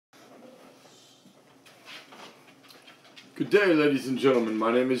Good day, ladies and gentlemen.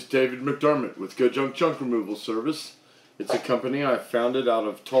 My name is David McDermott with Go Junk Junk Removal Service. It's a company I founded out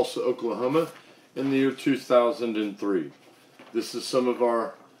of Tulsa, Oklahoma in the year 2003. This is some of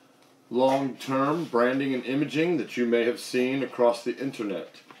our long-term branding and imaging that you may have seen across the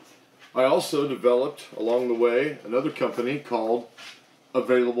internet. I also developed, along the way, another company called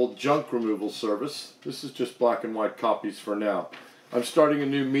Available Junk Removal Service. This is just black and white copies for now. I'm starting a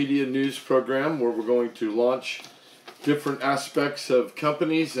new media news program where we're going to launch different aspects of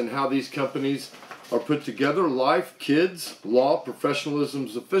companies and how these companies are put together: life, kids, law,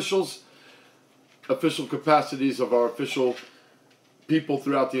 professionalisms, official capacities of our official people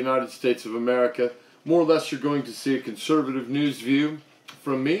throughout the United States of America. More or less, you're going to see a conservative news view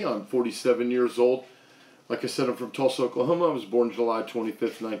from me. I'm 47 years old. Like I said, I'm from Tulsa, Oklahoma. I was born July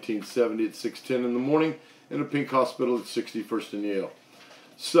 25th, 1970 at 6:10 in the morning in a pink hospital at 61st and Yale.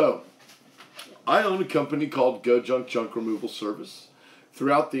 So, I own a company called Go Junk Junk Removal Service.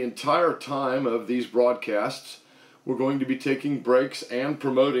 Throughout the entire time of these broadcasts, we're going to be taking breaks and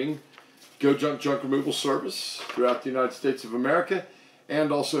promoting Go Junk Junk Removal Service throughout the United States of America,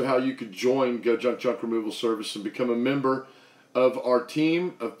 and also how you could join Go Junk Junk Removal Service and become a member of our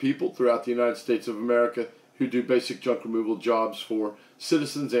team of people throughout the United States of America who do basic junk removal jobs for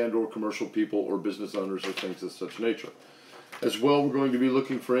citizens and or commercial people or business owners or things of such nature. As well, we're going to be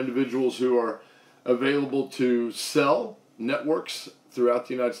looking for individuals who are available to sell networks throughout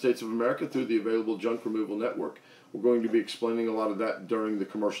the United States of America through the Available Junk Removal Network. We're going to be explaining a lot of that during the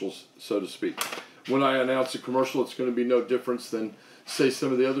commercials, so to speak. When I announce a commercial, it's going to be no difference than, say,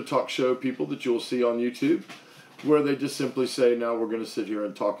 some of the other talk show people that you'll see on YouTube, where they just simply say, now we're going to sit here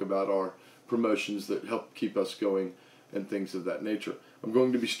and talk about our promotions that help keep us going and things of that nature. I'm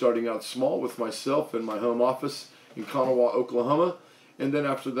going to be starting out small with myself in my home office in Kanawha, Oklahoma. And then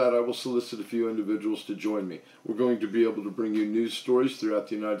after that, I will solicit a few individuals to join me. We're going to be able to bring you news stories throughout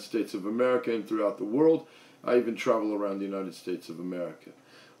the United States of America and throughout the world. I even travel around the United States of America.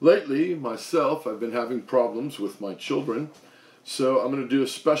 Lately, myself, I've been having problems with my children. So I'm going to do a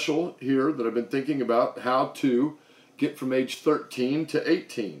special here that I've been thinking about how to get from age 13 to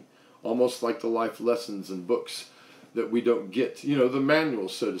 18. Almost like the life lessons and books that we don't get, you know, the manual,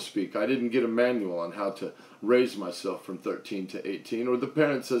 so to speak. I didn't get a manual on how to raise myself from 13 to 18, or the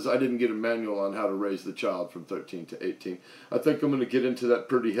parent says, I didn't get a manual on how to raise the child from 13 to 18. I think I'm going to get into that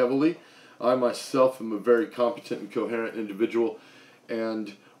pretty heavily. I myself am a very competent and coherent individual,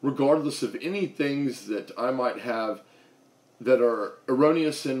 and regardless of any things that I might have that are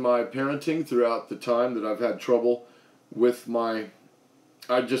erroneous in my parenting throughout the time that I've had trouble with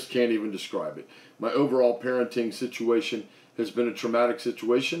I just can't even describe it. My overall parenting situation has been a traumatic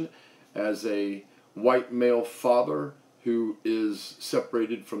situation as a white male father who is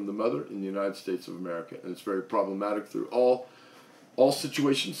separated from the mother in the United States of America. And it's very problematic through all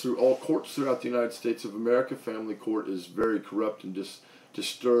situations, through all courts throughout the United States of America. Family court is very corrupt and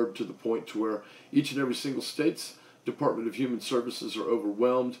disturbed to the point to where each and every single state's Department of Human Services are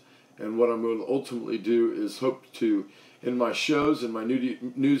overwhelmed. And what I'm going to ultimately do is hope to, in my shows and my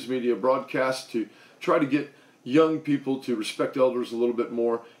news media broadcasts, to try to get young people to respect elders a little bit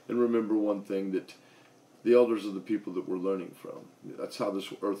more and remember one thing, that the elders are the people that we're learning from. That's how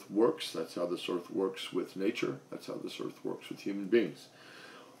this earth works. That's how this earth works with nature. That's how this earth works with human beings.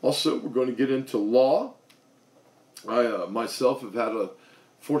 Also, we're going to get into law. I myself have had a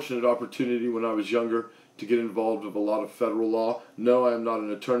fortunate opportunity when I was younger to get involved with a lot of federal law. No, I am not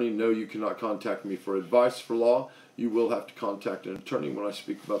an attorney. No, you cannot contact me for advice for law. You will have to contact an attorney when I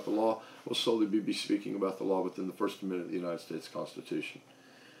speak about the law. We'll solely be speaking about the law within the First Amendment of the United States Constitution.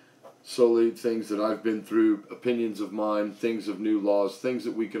 Solely things that I've been through, opinions of mine, things of new laws, things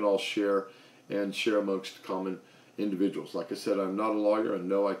that we can all share and share amongst common individuals. Like I said, I'm not a lawyer, and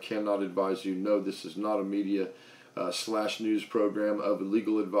no, I cannot advise you. No, this is not a media / news program of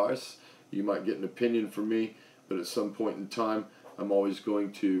legal advice. You might get an opinion from me, but at some point in time, I'm always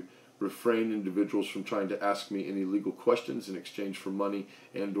going to refrain individuals from trying to ask me any legal questions in exchange for money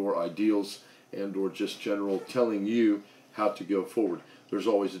and or ideals and or just general telling you how to go forward. There's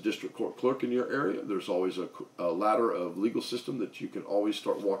always a district court clerk in your area. There's always a ladder of legal system that you can always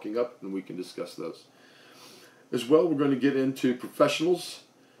start walking up, and we can discuss those. As well, we're going to get into professionals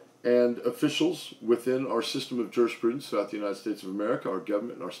and officials within our system of jurisprudence throughout the United States of America, our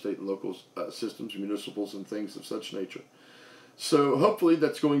government, and our state and local systems, municipals, and things of such nature. So hopefully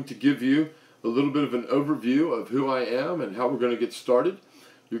that's going to give you a little bit of an overview of who I am and how we're going to get started.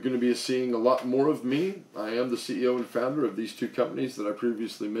 You're going to be seeing a lot more of me. I am the CEO and founder of these two companies that I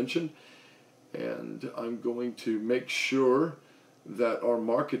previously mentioned, and I'm going to make sure that our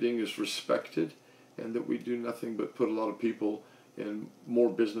marketing is respected and that we do nothing but put a lot of people in more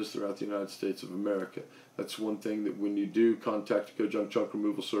business throughout the United States of America. That's one thing that when you do contact Junk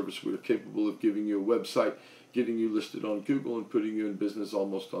Removal Service, we are capable of giving you a website, getting you listed on Google, and putting you in business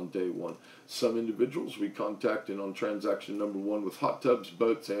almost on day one. Some individuals we contact, and on transaction number one with hot tubs,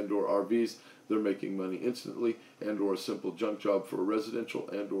 boats, and or RVs, they're making money instantly, and or a simple junk job for a residential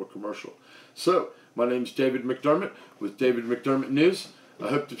and or commercial. So, my name's David McDermott with David McDermott News. I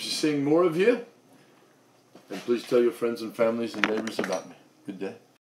hope to be seeing more of you. And please tell your friends and families and neighbors about me. Good day.